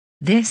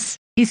This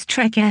is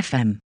Trek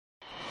FM.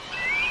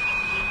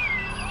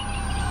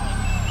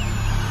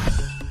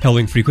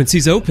 Hailing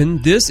frequencies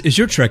open, this is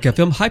your Trek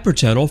FM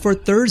Hyperchannel for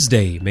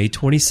Thursday, May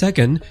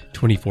 22nd,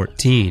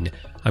 2014.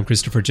 I'm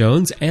Christopher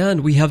Jones,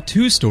 and we have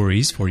two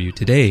stories for you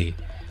today.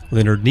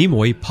 Leonard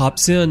Nimoy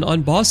pops in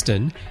on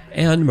Boston,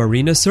 and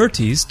Marina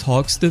Sirtis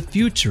talks the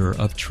future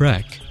of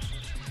Trek.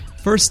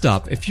 First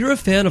up, if you're a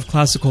fan of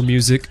classical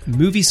music,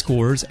 movie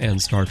scores,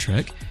 and Star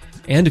Trek,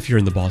 and if you're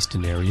in the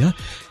Boston area,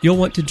 you'll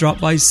want to drop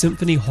by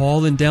Symphony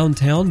Hall in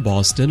downtown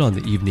Boston on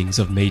the evenings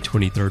of May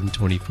 23rd and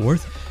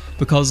 24th,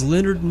 because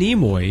Leonard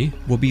Nimoy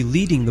will be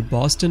leading the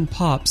Boston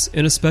Pops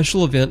in a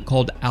special event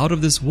called Out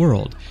of This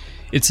World.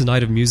 It's a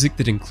night of music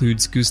that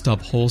includes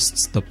Gustav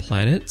Holst's The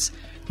Planets,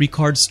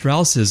 Richard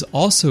Strauss's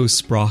Also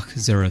Sprach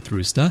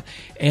Zarathustra,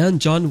 and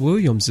John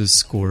Williams'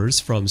 scores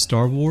from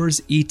Star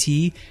Wars,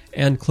 E.T.,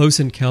 and Close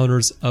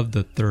Encounters of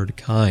the Third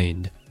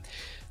Kind.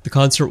 The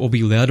concert will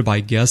be led by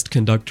guest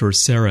conductor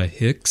Sarah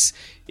Hicks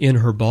in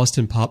her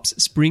Boston Pops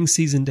spring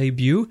season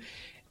debut,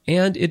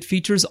 and it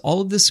features all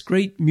of this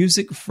great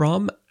music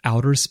from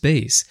outer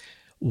space.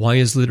 Why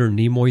is Leonard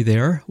Nimoy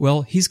there?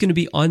 Well, he's going to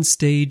be on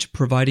stage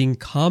providing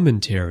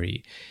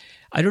commentary.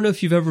 I don't know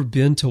if you've ever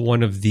been to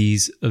one of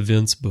these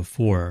events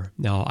before.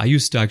 Now, I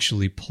used to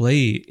actually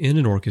play in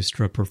an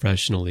orchestra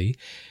professionally,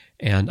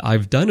 and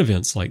I've done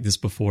events like this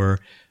before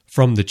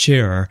from the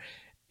chair.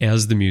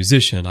 As the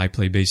musician, I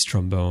play bass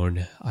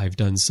trombone. I've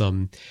done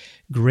some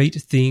great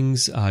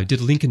things. I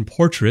did Lincoln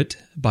Portrait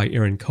by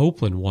Aaron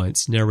Copland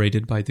once,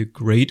 narrated by the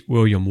great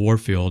William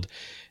Warfield,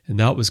 and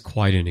that was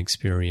quite an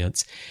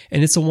experience.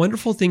 And it's a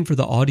wonderful thing for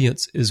the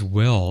audience as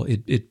well.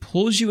 It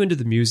pulls you into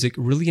the music,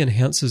 really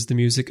enhances the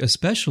music,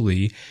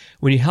 especially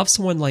when you have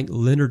someone like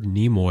Leonard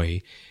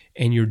Nimoy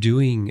and you're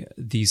doing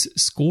these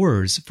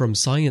scores from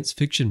science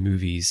fiction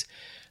movies.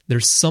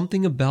 There's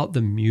something about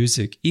the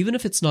music, even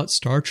if it's not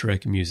Star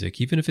Trek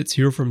music, even if it's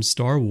here from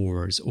Star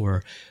Wars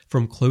or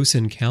from Close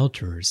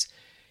Encounters,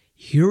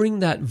 hearing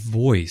that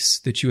voice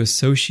that you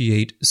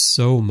associate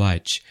so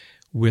much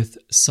with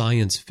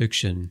science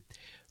fiction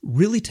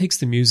really takes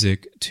the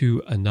music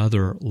to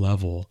another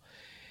level.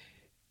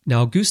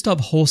 Now,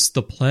 Gustav Holst's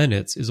The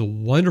Planets is a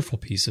wonderful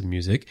piece of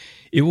music.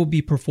 It will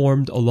be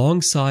performed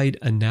alongside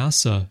a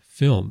NASA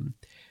film.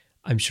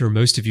 I'm sure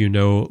most of you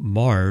know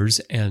Mars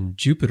and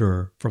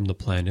Jupiter from The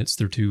Planets.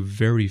 They're two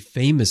very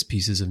famous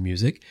pieces of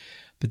music,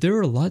 but there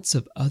are lots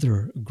of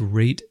other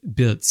great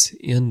bits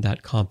in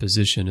that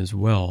composition as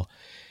well.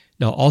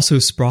 Now, also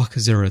Sprach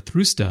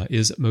Zarathustra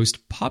is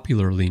most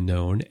popularly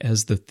known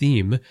as the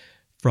theme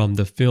from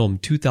the film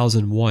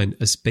 2001: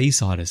 A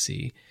Space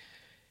Odyssey.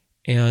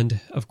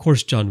 And, of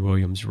course, John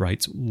Williams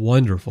writes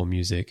wonderful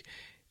music.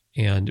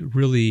 And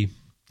really,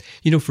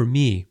 for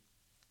me,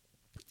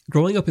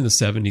 growing up in the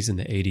 70s and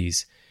the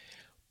 80s,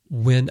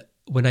 when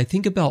I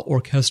think about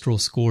orchestral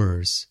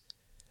scores,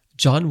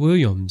 John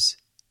Williams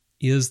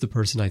is the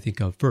person I think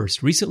of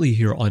first. Recently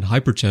here on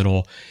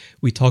Hyperchannel,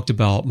 we talked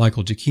about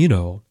Michael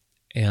Giacchino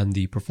and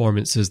the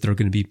performances that are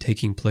going to be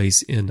taking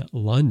place in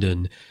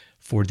London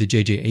for the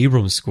J.J.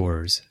 Abrams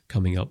scores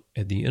coming up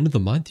at the end of the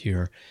month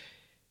here.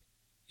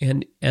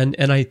 And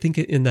I think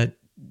in that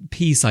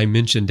piece I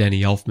mentioned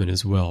Danny Elfman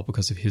as well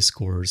because of his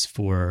scores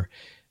for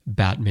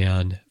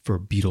Batman, for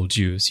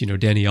Beetlejuice.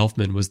 Danny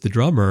Elfman was the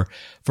drummer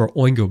for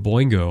Oingo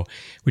Boingo,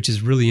 which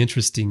is really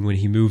interesting when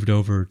he moved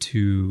over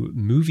to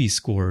movie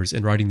scores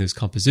and writing those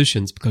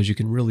compositions because you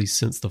can really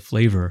sense the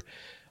flavor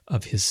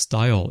of his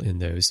style in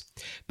those.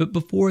 But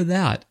before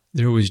that,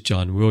 there was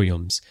John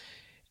Williams.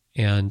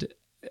 And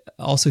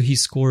also he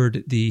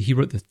wrote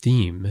the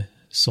theme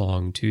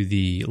song to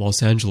the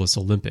Los Angeles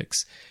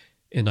Olympics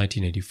in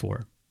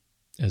 1984.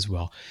 As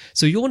well.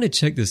 So you'll want to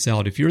check this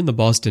out if you're in the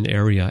Boston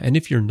area, and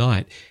if you're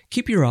not,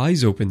 keep your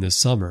eyes open this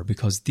summer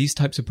because these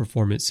types of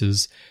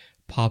performances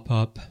pop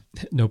up,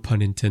 no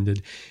pun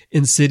intended,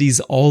 in cities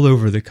all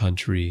over the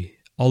country,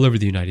 all over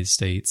the United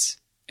States,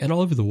 and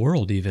all over the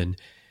world even.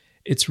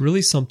 It's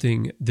really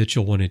something that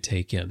you'll want to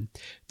take in.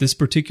 This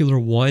particular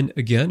one,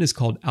 again, is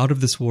called Out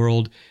of This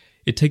World.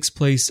 It takes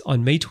place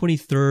on May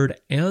 23rd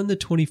and the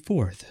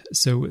 24th,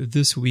 so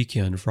this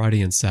weekend, Friday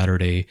and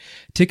Saturday.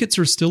 Tickets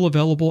are still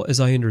available,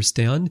 as I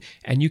understand,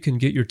 and you can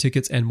get your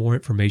tickets and more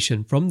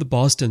information from the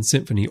Boston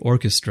Symphony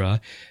Orchestra.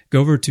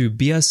 Go over to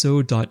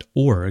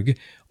bso.org,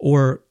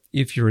 or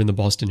if you're in the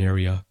Boston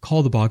area,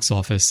 call the box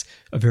office,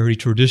 a very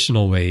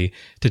traditional way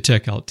to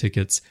check out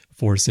tickets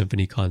for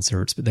symphony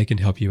concerts, but they can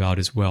help you out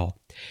as well.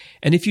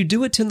 And if you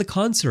do attend the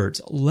concerts,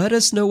 let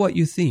us know what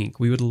you think.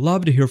 We would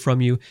love to hear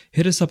from you.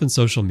 Hit us up on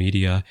social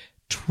media.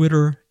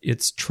 Twitter,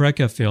 it's Trek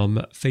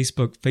FM.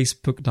 Facebook,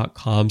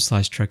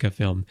 facebook.com/Trek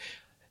FM.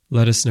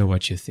 Let us know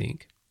what you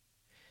think.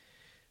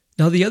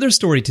 Now, the other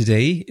story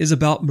today is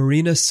about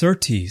Marina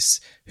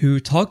Sirtis, who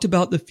talked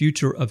about the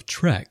future of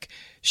Trek.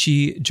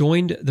 She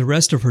joined the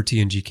rest of her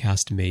TNG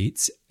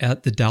castmates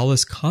at the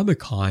Dallas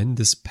Comic-Con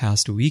this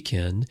past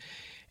weekend,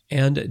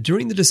 and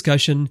during the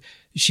discussion,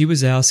 she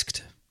was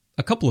asked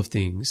a couple of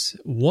things.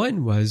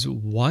 One was,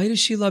 why does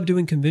she love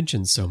doing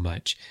conventions so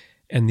much?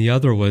 And the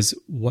other was,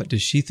 what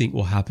does she think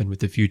will happen with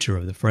the future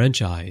of the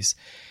franchise?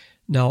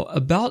 Now,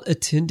 about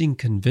attending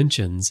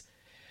conventions,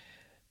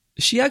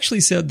 she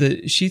actually said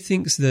that she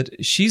thinks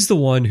that she's the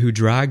one who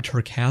dragged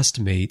her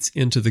castmates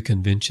into the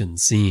convention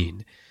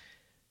scene.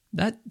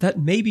 That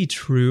may be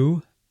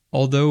true,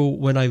 although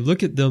when I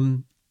look at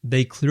them,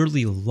 they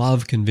clearly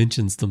love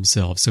conventions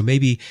themselves. So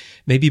maybe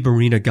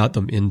Marina got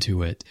them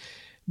into it.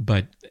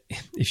 But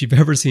if you've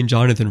ever seen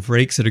Jonathan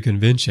Frakes at a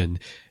convention,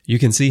 you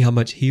can see how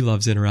much he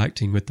loves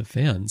interacting with the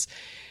fans.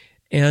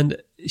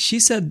 And she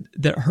said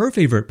that her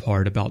favorite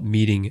part about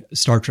meeting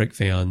Star Trek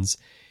fans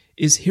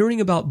is hearing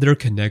about their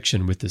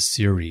connection with the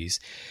series.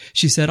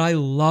 She said, I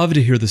love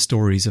to hear the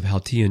stories of how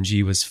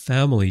TNG was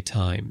family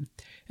time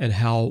and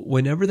how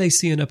whenever they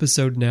see an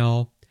episode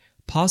now,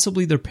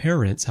 possibly their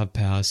parents have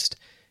passed,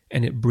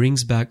 and it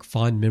brings back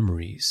fond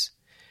memories.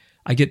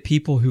 I get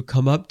people who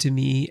come up to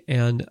me,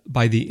 and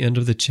by the end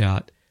of the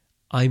chat,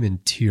 I'm in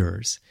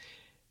tears.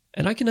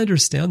 And I can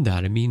understand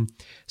that. I mean,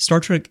 Star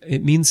Trek,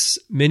 it means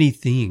many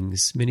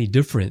things, many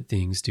different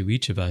things to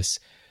each of us.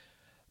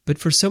 But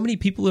for so many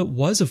people, it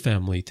was a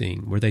family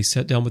thing where they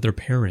sat down with their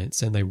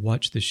parents and they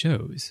watched the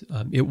shows.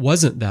 It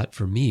wasn't that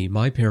for me.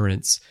 My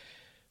parents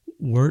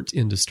weren't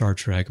into Star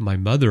Trek. My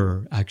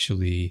mother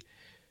actually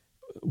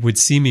would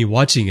see me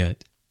watching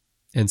it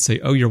and say,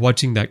 oh, you're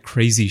watching that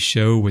crazy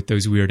show with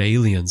those weird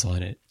aliens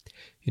on it.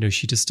 You know,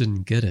 she just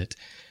didn't get it.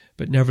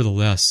 But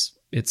nevertheless,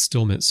 it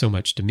still meant so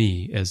much to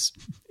me. As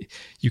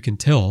you can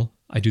tell,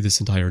 I do this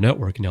entire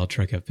network now,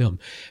 Trek FM.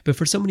 But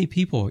for so many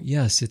people,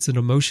 yes, it's an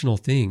emotional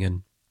thing.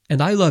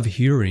 And I love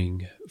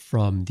hearing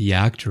from the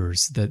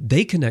actors that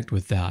they connect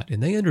with that.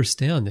 And they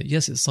understand that,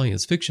 yes, it's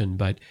science fiction,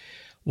 but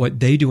what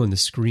they do on the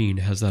screen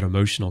has that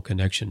emotional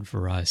connection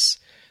for us.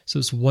 So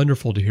it's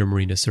wonderful to hear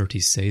Marina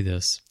Sirtis say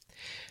this.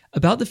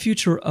 About the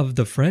future of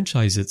the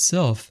franchise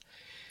itself,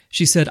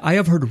 she said, I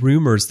have heard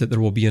rumors that there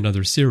will be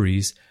another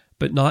series,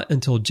 but not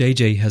until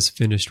JJ has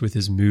finished with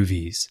his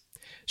movies.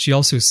 She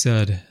also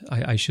said,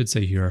 I should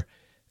say here,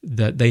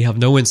 that they have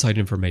no inside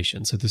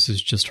information. So this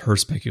is just her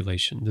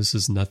speculation. This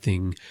is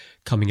nothing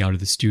coming out of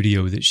the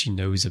studio that she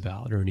knows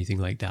about or anything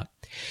like that.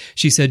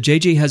 She said,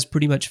 JJ has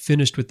pretty much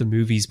finished with the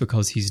movies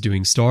because he's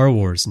doing Star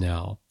Wars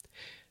now.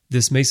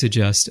 This may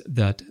suggest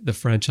that the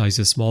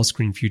franchise's small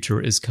screen future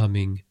is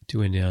coming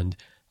to an end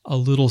a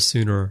little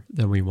sooner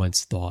than we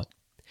once thought.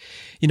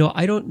 You know,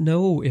 I don't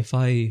know if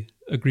I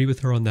agree with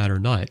her on that or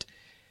not.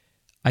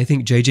 I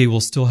think JJ will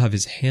still have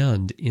his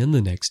hand in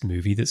the next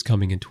movie that's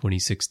coming in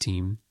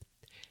 2016.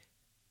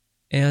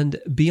 And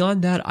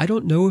beyond that, I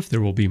don't know if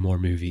there will be more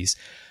movies.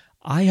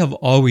 I have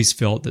always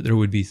felt that there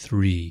would be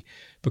 3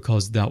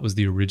 because that was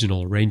the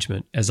original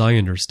arrangement, as I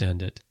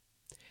understand it.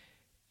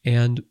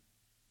 And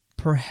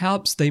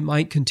perhaps they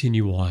might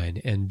continue on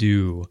and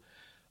do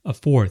a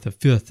 4th, a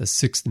 5th, a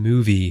 6th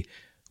movie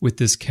with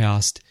this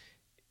cast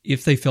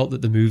if they felt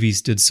that the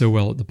movies did so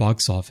well at the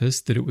box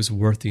office that it was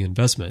worth the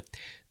investment.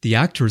 The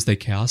actors they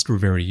cast were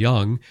very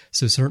young,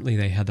 so certainly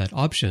they had that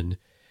option.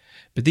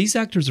 But these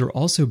actors are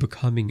also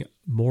becoming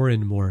more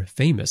and more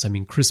famous. I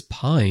mean, Chris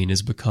Pine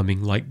is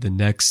becoming like the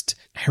next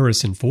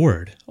Harrison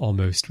Ford,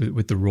 almost,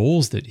 with the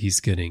roles that he's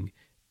getting.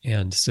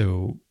 And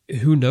so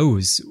who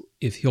knows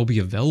if he'll be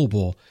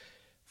available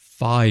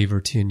 5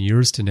 or 10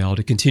 years to now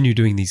to continue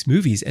doing these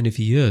movies. And if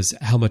he is,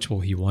 how much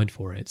will he want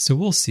for it? So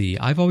we'll see.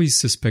 I've always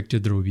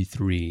suspected there will be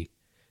 3.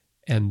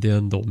 And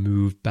then they'll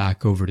move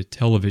back over to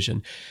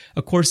television.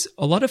 Of course,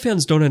 a lot of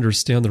fans don't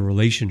understand the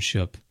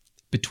relationship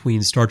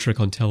between Star Trek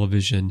on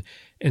television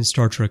and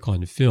Star Trek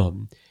on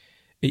film.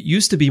 It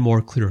used to be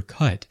more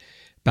clear-cut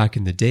back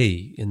in the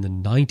day, in the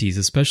 90s,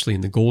 especially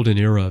in the golden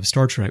era of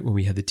Star Trek when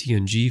we had the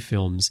TNG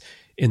films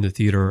in the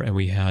theater and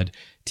we had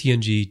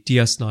TNG,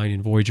 DS9,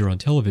 and Voyager on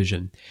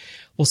television.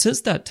 Well,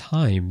 since that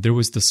time, there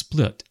was the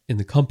split in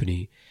the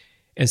company.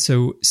 And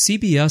so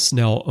CBS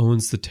now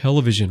owns the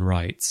television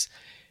rights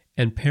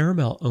and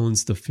Paramount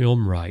owns the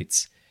film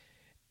rights.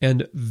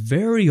 And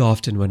very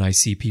often when I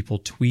see people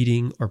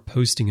tweeting or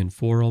posting in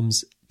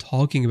forums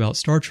talking about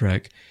Star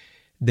Trek,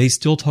 they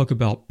still talk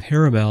about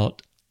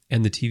Paramount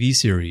and the TV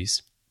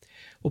series.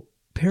 Well,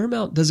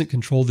 Paramount doesn't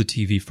control the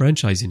TV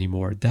franchise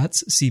anymore.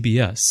 That's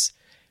CBS.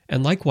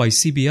 And likewise,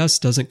 CBS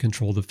doesn't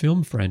control the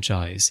film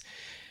franchise.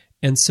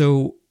 And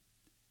so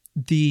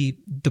the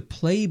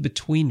play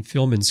between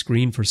film and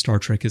screen for Star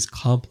Trek is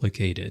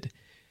complicated.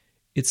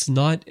 It's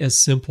not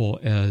as simple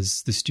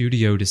as the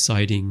studio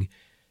deciding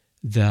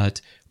that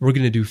we're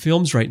going to do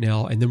films right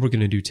now and then we're going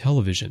to do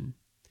television.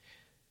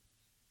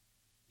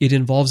 It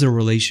involves a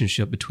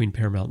relationship between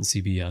Paramount and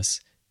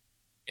CBS.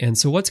 And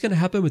so what's going to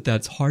happen with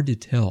that's hard to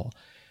tell.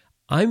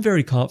 I'm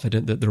very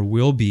confident that there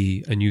will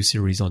be a new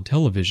series on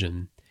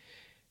television.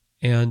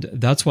 And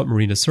that's what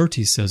Marina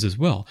Sirtis says as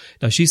well.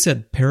 Now, she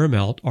said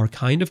Paramount are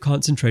kind of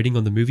concentrating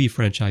on the movie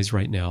franchise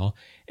right now,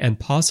 and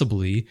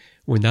possibly,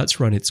 when that's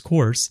run its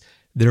course,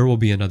 there will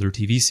be another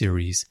TV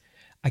series.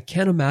 I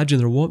can't imagine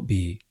there won't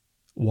be.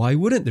 Why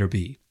wouldn't there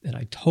be? And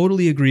I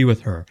totally agree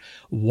with her.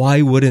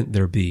 Why wouldn't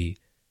there be?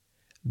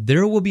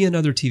 There will be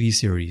another TV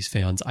series,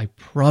 fans. I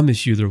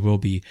promise you there will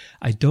be.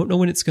 I don't know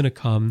when it's going to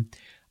come.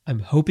 I'm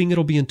hoping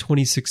it'll be in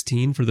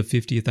 2016 for the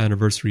 50th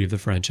anniversary of the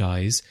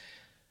franchise.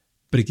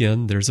 But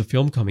again, there's a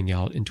film coming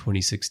out in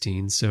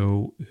 2016,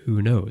 so who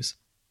knows?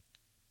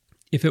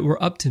 If it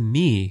were up to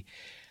me,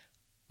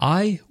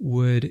 I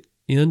would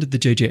end the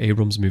J.J.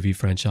 Abrams movie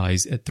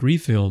franchise at 3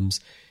 films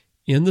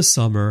in the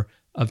summer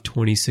of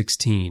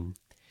 2016.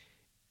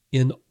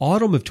 In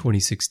autumn of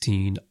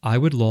 2016, I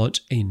would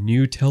launch a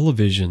new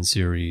television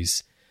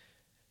series.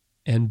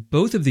 And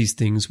both of these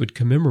things would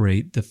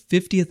commemorate the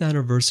 50th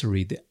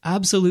anniversary, the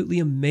absolutely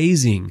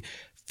amazing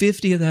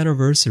 50th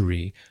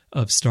anniversary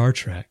of Star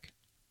Trek.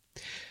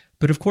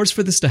 But of course,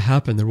 for this to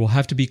happen, there will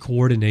have to be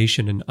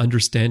coordination and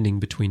understanding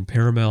between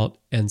Paramount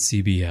and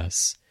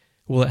CBS.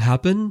 Will it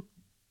happen?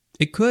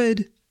 It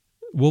could.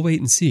 We'll wait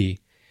and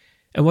see.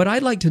 And what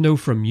I'd like to know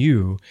from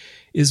you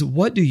is,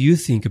 what do you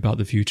think about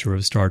the future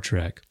of Star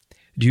Trek?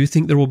 Do you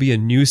think there will be a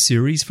new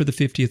series for the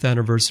 50th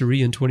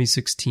anniversary in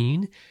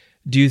 2016?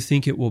 Do you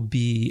think it will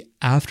be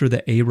after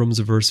the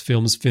Abrams-verse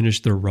films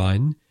finish their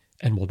run?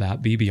 And will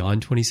that be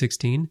beyond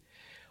 2016?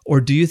 Or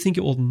do you think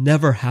it will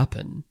never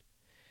happen?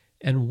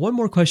 And one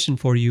more question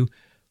for you.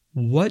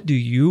 What do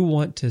you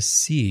want to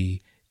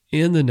see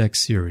in the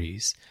next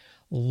series?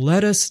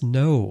 Let us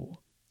know.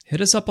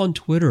 Hit us up on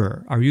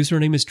Twitter. Our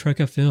username is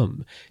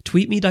TrekFM.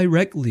 Tweet me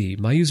directly.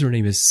 My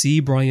username is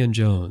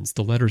CBrianJones,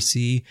 the letter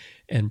C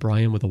and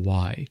Brian with a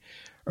Y.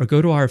 Or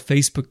go to our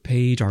Facebook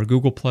page, our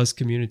Google Plus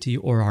community,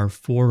 or our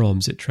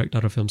forums at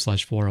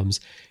trek.fm/forums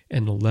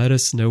and let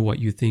us know what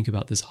you think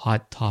about this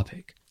hot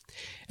topic.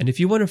 And if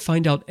you want to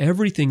find out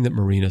everything that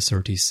Marina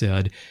Sirtis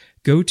said,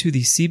 go to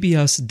the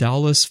CBS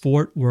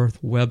Dallas-Fort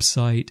Worth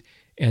website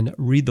and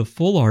read the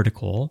full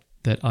article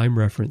that I'm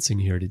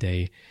referencing here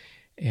today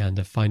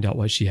and find out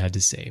what she had to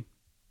say.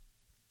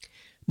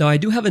 Now, I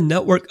do have a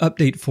network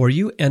update for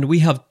you, and we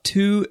have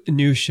 2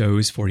 new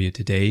shows for you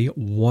today.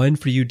 One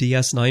for you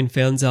DS9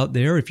 fans out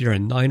there. If you're a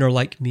Niner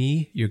like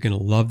me, you're going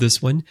to love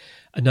this one.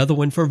 Another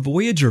one for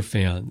Voyager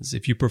fans,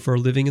 if you prefer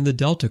living in the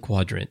Delta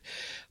Quadrant.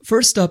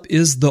 First up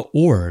is The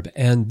Orb,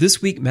 and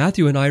this week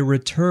Matthew and I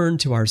return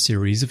to our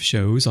series of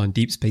shows on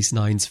Deep Space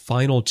Nine's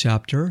final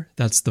chapter.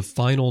 That's the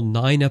final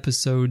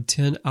 9-episode,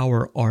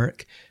 10-hour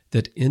arc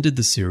that ended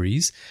the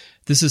series.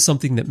 This is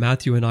something that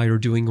Matthew and I are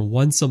doing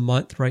once a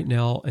month right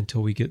now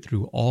until we get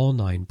through all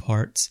 9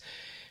 parts.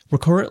 We're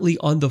currently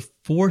on the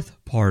 4th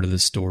part of the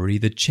story,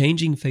 The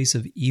Changing Face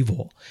of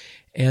Evil.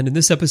 And in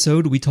this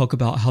episode, we talk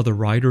about how the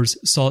writers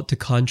sought to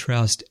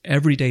contrast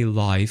everyday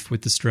life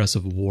with the stress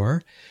of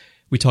war.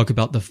 We talk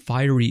about the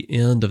fiery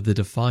end of the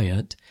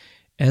Defiant,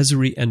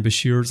 Ezri and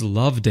Bashir's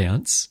love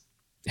dance,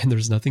 and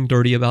there's nothing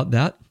dirty about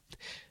that.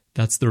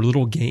 That's their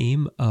little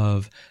game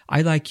of,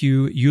 I like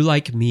you, you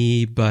like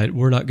me, but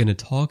we're not going to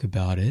talk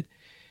about it.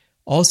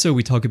 Also,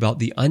 we talk about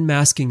the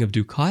unmasking of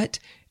Dukat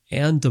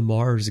and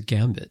Damar's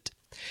Gambit.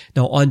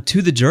 Now, on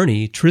To the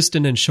Journey,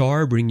 Tristan and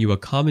Shar bring you a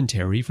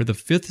commentary for the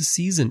 5th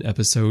season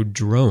episode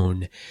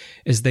Drone,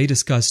 as they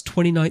discuss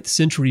 29th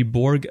century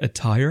Borg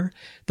attire,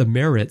 the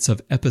merits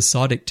of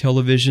episodic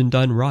television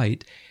done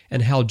right,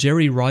 and how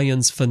Jerry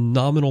Ryan's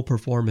phenomenal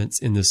performance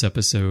in this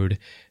episode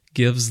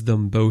gives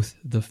them both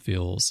the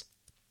feels.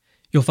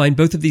 You'll find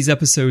both of these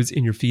episodes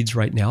in your feeds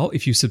right now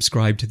if you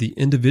subscribe to the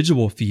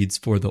individual feeds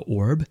for The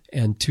Orb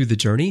and To the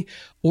Journey,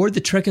 or the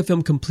Trek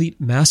FM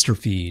Complete Master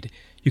Feed.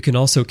 You can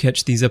also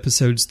catch these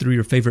episodes through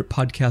your favorite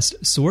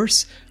podcast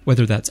source,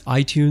 whether that's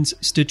iTunes,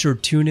 Stitcher,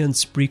 TuneIn,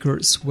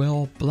 Spreaker,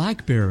 Swell,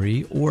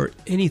 BlackBerry, or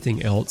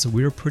anything else.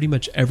 We're pretty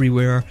much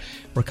everywhere.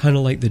 We're kind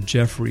of like the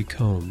Jeffrey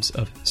Combs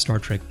of Star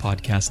Trek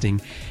podcasting.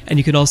 And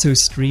you can also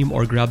stream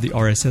or grab the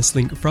RSS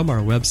link from our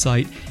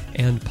website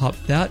and pop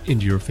that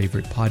into your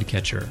favorite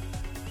podcatcher.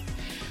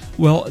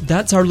 Well,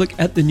 that's our look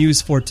at the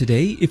news for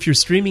today. If you're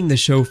streaming the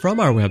show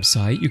from our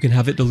website, you can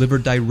have it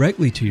delivered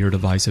directly to your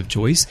device of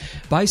choice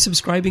by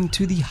subscribing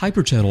to the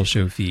Hyperchannel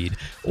show feed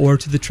or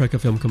to the Trek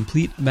FM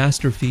Complete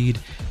Master Feed,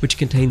 which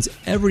contains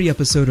every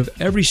episode of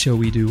every show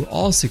we do,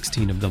 all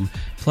 16 of them,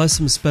 plus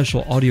some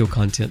special audio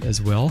content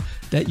as well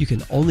that you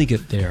can only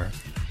get there.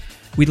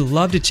 We'd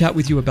love to chat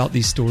with you about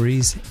these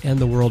stories and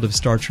the world of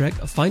Star Trek.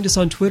 Find us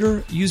on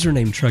Twitter,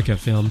 username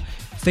TrekFM.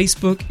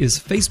 Facebook is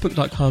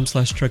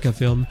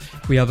facebook.com/TrekFM.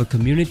 We have a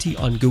community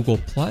on Google+.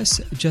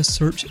 Just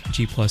search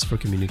G+ for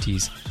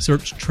communities.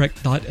 Search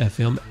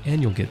trek.fm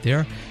and you'll get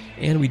there.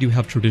 And we do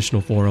have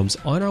traditional forums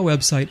on our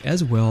website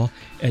as well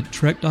at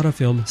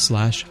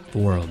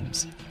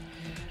trek.fm/forums.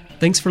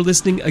 Thanks for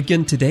listening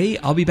again today.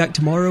 I'll be back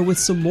tomorrow with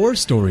some more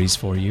stories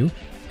for you.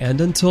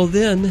 And until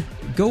then,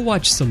 go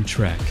watch some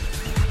Trek.